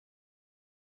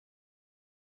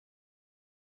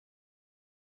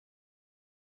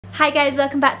Hi guys,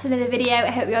 welcome back to another video.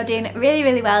 I hope you're doing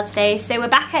really well today. So we're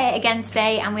back at it again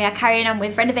today and we are carrying on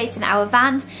with renovating our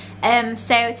van.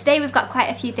 So today we've got quite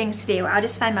a few things to do. I'll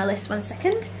just find my list 1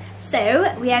 second.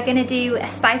 So we are going to do a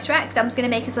spice rack. Dom's going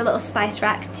to make us a little spice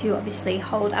rack to obviously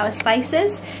hold our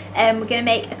spices. We're going to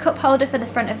make a cup holder for the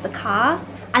front of the car.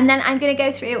 And then I'm going to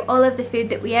go through all of the food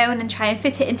that we own and try and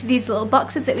fit it into these little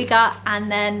boxes that we got.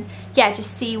 And then, yeah,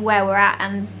 just see where we're at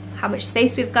and how much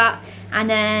space we've got. And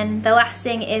then the last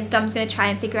thing is Dom's going to try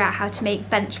and figure out how to make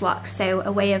bench locks, so a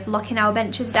way of locking our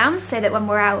benches down so that when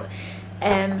we're out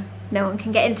no one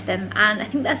can get into them. And I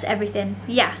think that's everything.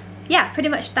 Yeah, pretty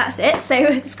much that's it. So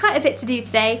there's quite a bit to do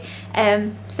today,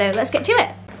 so let's get to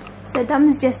it. So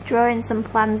Dom's just drawing some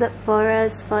plans up for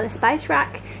us for the spice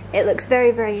rack. It looks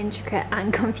very intricate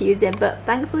and confusing, but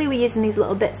thankfully we're using these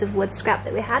little bits of wood scrap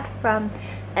that we had from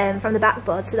the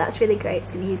backboard, so that's really great.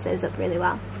 It's going to use those up really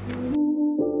well.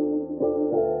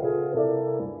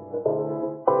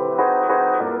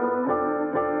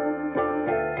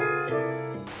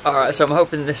 Alright, so I'm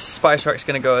hoping this spice rack's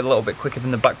going to go a little bit quicker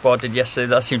than the backboard did yesterday.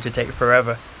 That seemed to take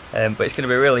forever, but it's going to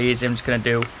be really easy. I'm just going to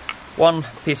do one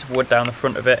piece of wood down the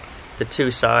front of it, the two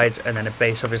sides, and then a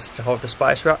base obviously to hold the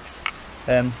spice racks.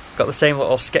 Got the same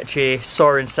little sketchy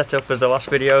sawing setup as the last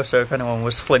video, so if anyone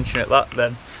was flinching at that,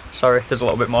 then sorry, there's a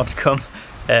little bit more to come.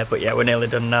 But yeah, we're nearly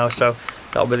done now, so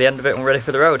that'll be the end of it and we're ready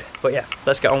for the road. But yeah,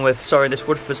 let's get on with sawing this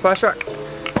wood for the spice rack.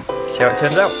 See how it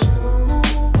turns out.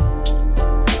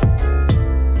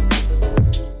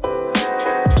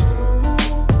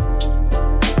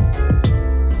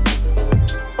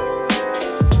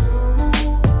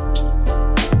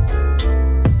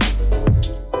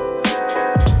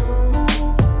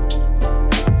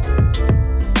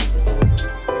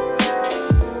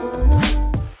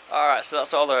 So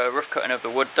that's all the rough cutting of the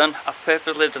wood done. I've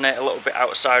purposely done it a little bit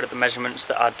outside of the measurements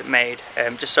that I'd made,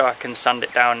 just so I can sand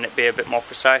it down and it be a bit more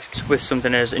precise. Because with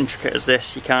something as intricate as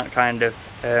this, you can't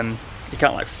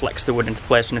like flex the wood into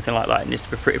place or anything like that. It needs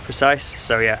to be pretty precise.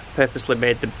 So yeah, purposely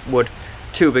made the wood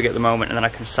too big at the moment, and then I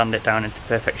can sand it down into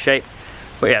perfect shape.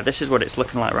 But yeah, this is what it's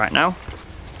looking like right now.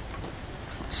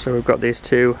 So we've got these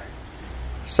two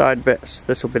side bits.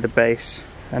 This will be the base,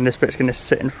 and this bit's going to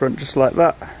sit in front just like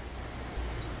that.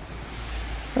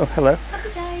 Oh, hello. Happy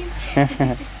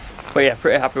time. But yeah,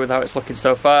 pretty happy with how it's looking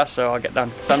so far, so I'll get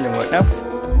down to the sanding work now.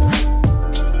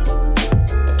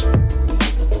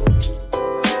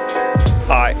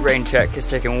 Alright, rain check. It's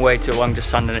taking way too long just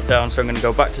sanding it down, so I'm going to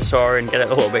go back to sawing, get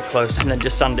it a little bit closer, and then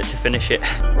just sand it to finish it.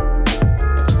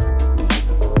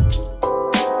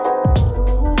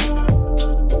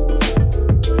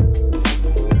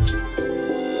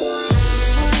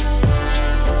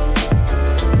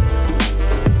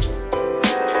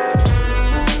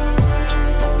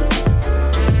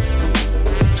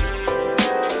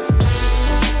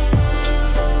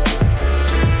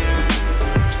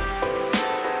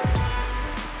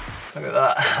 Look at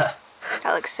that.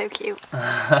 That looks so cute.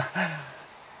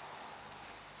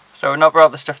 So we've not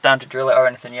brought the stuff down to drill it or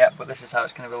anything yet, but this is how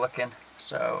it's going to be looking.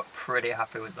 So pretty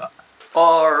happy with that.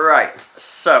 Alright,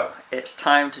 so it's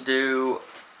time to do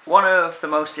one of the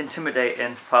most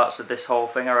intimidating parts of this whole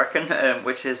thing, I reckon,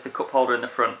 which is the cup holder in the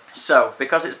front. So,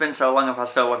 because it's been so long, I've had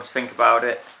so long to think about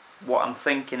it, what I'm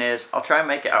thinking is I'll try and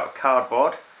make it out of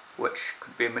cardboard, which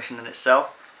could be a mission in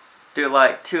itself. Do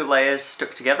like 2 layers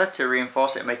stuck together to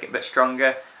reinforce it and make it a bit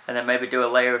stronger, and then maybe do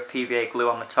a layer of PVA glue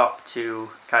on the top to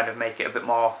kind of make it a bit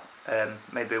more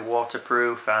maybe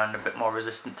waterproof and a bit more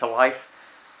resistant to life.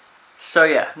 So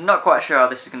yeah, not quite sure how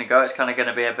this is going to go. It's kind of going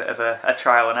to be a bit of a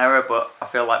trial and error, but I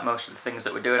feel like most of the things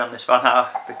that we're doing on this van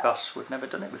are because we've never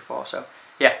done it before. So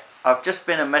yeah, I've just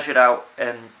been and measured out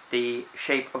the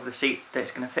shape of the seat that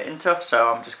it's going to fit into,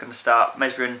 so I'm just going to start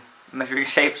measuring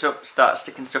shapes up, start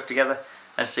sticking stuff together,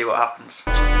 and see what happens.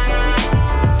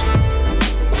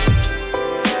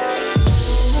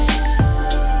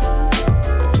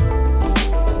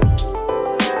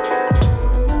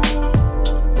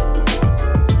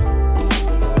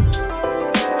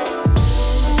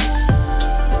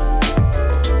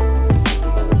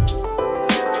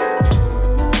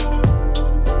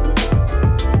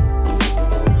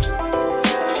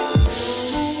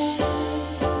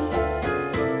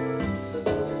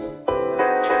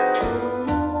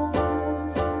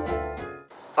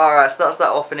 Alright, so that's that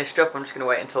all finished up. I'm just going to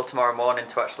wait until tomorrow morning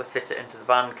to actually fit it into the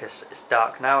van because it's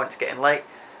dark now and it's getting late.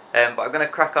 But I'm going to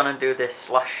crack on and do this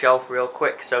slash shelf real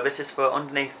quick. So this is for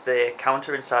underneath the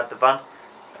counter inside the van.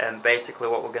 Basically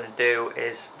what we're going to do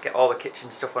is get all the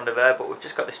kitchen stuff under there, but we've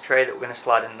just got this tray that we're going to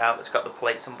slide in and out that's got the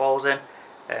plates and bowls in.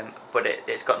 But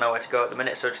it's got nowhere to go at the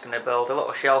minute, so we're just going to build a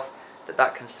little shelf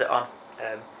that can sit on.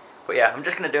 But yeah, I'm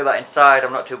just going to do that inside.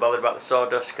 I'm not too bothered about the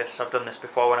sawdust because I've done this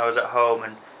before when I was at home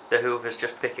and the hoovers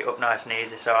just pick it up nice and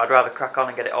easy. So I'd rather crack on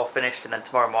and get it all finished, and then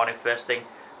tomorrow morning first thing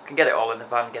I can get it all in the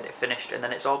van, get it finished, and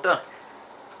then it's all done.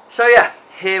 So yeah,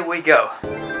 here we go.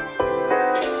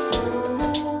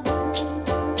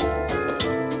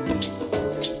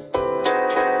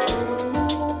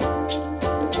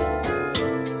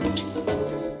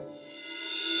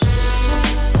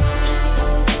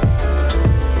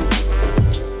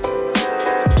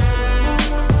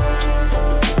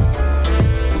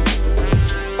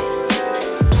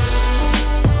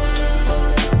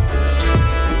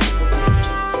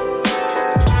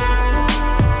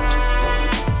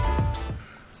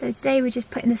 So today we're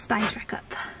just putting the spice rack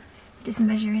up, just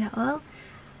measuring it all.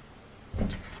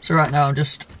 So right now I'm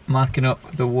just marking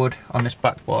up the wood on this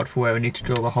backboard for where we need to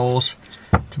drill the holes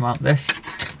to mount this.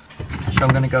 So I'm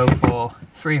going to go for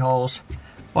 3 holes,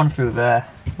 one through there,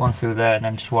 and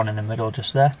then just one in the middle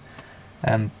just there.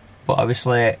 But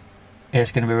obviously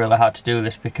it's going to be really hard to do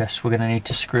this because we're going to need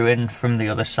to screw in from the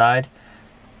other side,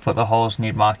 but the holes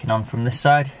need marking on from this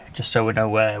side, just so we know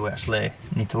where we actually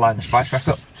need to line the spice rack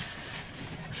up.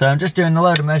 So I'm just doing a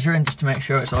load of measuring just to make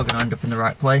sure it's all going to end up in the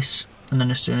right place, and then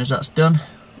as soon as that's done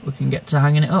we can get to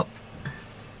hanging it up.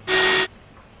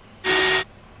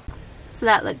 So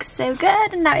that looks so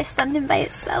good, and now it's standing by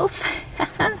itself.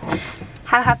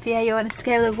 How happy are you on a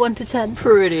scale of 1 to 10?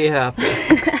 Pretty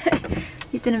happy.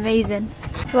 You've done amazing.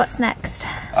 What's next?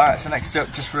 Alright, so next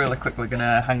up, just really quickly going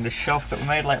to hang this shelf that we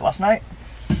made late last night.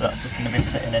 So that's just going to be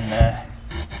sitting in there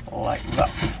like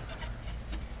that.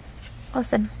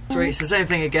 Awesome. So it's the same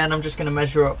thing again. I'm just going to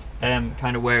measure up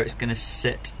kind of where it's going to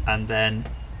sit, and then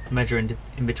measure in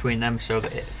between them so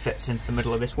that it fits into the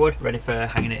middle of this wood, ready for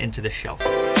hanging it into this shelf.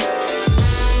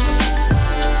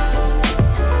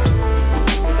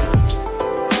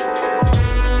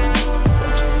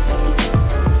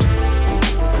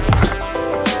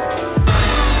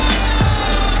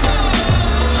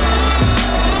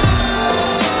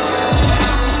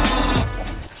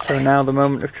 So now the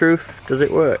moment of truth. Does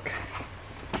it work?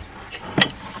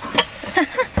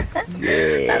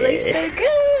 Yeah. That looks so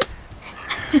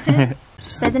good.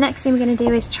 So the next thing we're going to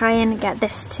do is try and get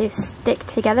this to stick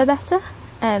together better,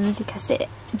 because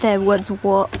the wood's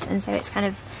warped, and so it's kind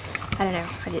of, I don't know,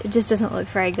 it just doesn't look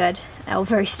very good or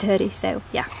very sturdy. So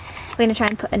yeah, we're going to try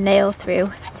and put a nail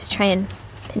through to try and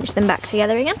pinch them back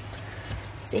together again.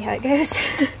 See how it goes.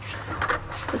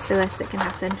 That's the worst that can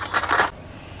happen.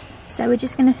 So we're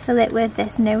just going to fill it with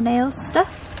this no nails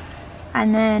stuff,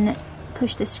 and then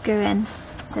push the screw in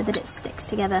so that it sticks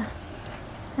together,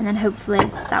 and then hopefully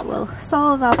that will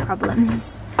solve our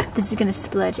problems. This is going to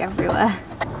splurge everywhere.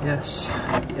 Yes,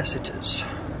 yes it is.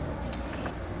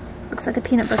 Looks like a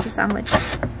peanut butter sandwich.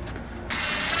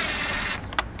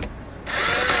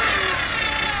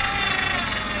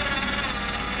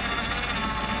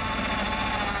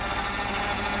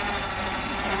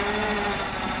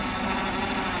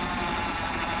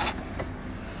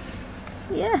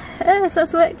 Yes,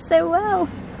 that's worked so well.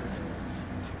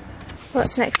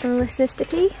 What's next on the list, Mr.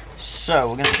 P? So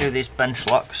we're going to do these bench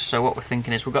locks. So what we're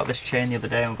thinking is, we got this chain the other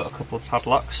day and we've got a couple of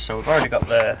padlocks. So we've already got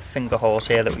the finger holes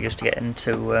here that we used to get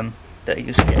into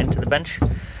the bench.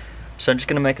 So I'm just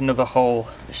going to make another hole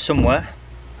somewhere,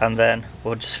 and then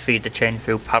we'll just feed the chain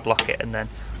through, padlock it, and then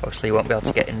obviously you won't be able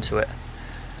to get into it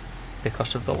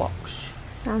because of the locks.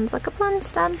 Sounds like a plan,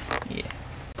 Stan. Yeah.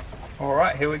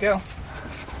 Alright, here we go.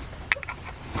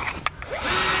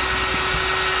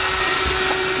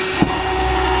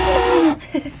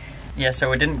 Yeah,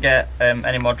 so we didn't get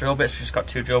any more drill bits, we just got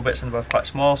 2 drill bits and they're both quite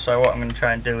small, so what I'm going to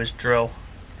try and do is drill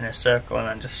in a circle and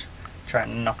then just try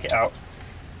and knock it out.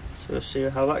 So we'll see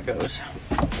how that goes.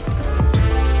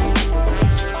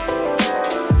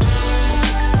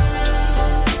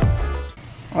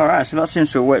 Alright, so that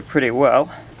seems to have worked pretty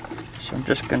well. So I'm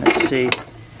just going to see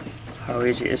how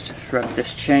easy it is to thread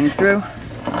this chain through.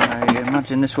 I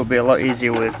imagine this will be a lot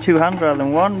easier with 2 hands rather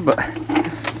than 1, but I'm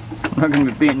not going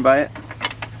to be beaten by it.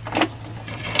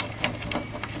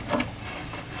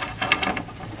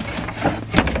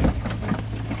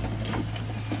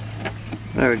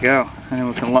 There we go, and then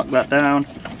we can lock that down,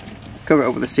 cover it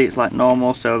up with the seats like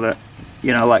normal, so that,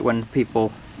 you know, like when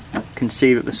people can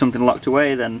see that there's something locked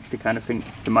away, then they kind of think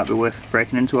it might be worth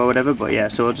breaking into or whatever. But yeah,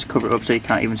 so we'll just cover it up so you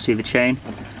can't even see the chain,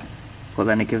 but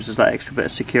then it gives us that extra bit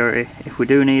of security if we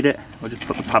do need it. We'll just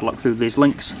put the padlock through these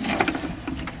links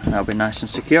and that'll be nice and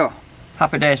secure.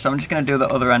 Happy day. So I'm just going to do the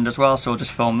other end as well, so we'll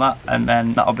just film that and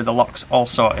then that'll be the locks all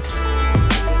sorted.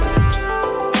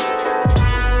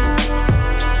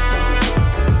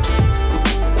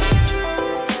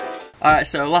 Alright,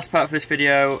 so last part of this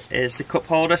video is the cup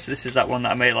holder. So this is that one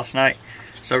that I made last night.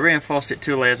 So I reinforced it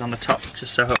 2 layers on the top,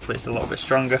 just so hopefully it's a little bit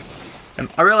stronger.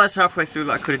 I realised halfway through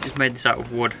that I could have just made this out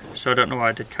of wood, so I don't know why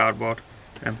I did cardboard.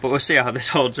 But we'll see how this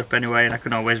holds up anyway, and I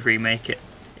can always remake it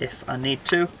if I need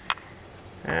to.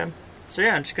 So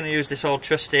yeah, I'm just going to use this old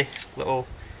trusty little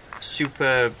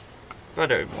super, I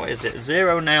don't know, what is it,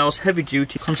 zero nails, heavy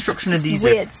duty construction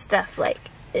adhesive. Weird stuff, like,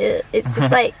 it's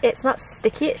just like, it's not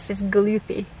sticky, it's just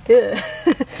gloopy.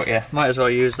 But yeah, might as well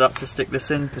use that to stick this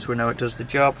in, because we know it does the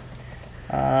job.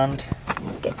 And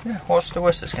yeah, what's the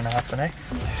worst that's going to happen, eh?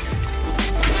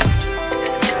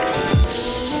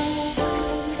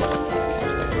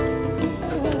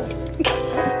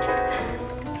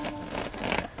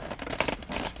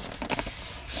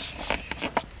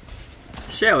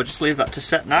 So yeah, we'll just leave that to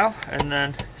set now and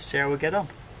then see how we get on.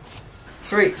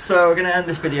 Sweet, so we're going to end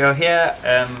this video here.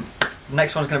 The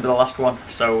next one's going to be the last one,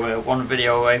 so we're one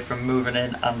video away from moving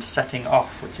in and setting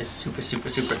off, which is super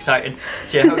exciting.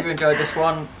 So yeah, hope you enjoyed this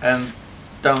one.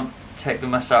 Don't take the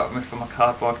mess out of me for my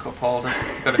cardboard cup holder.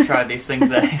 Got to try these things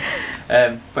there.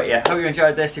 But yeah, hope you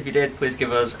enjoyed this. If you did, please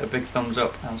give us a big thumbs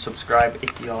up and subscribe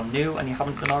if you're new and you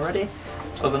haven't done already.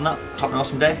 Other than that, have an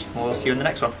awesome day and we'll see you in the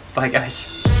next one. Bye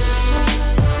guys.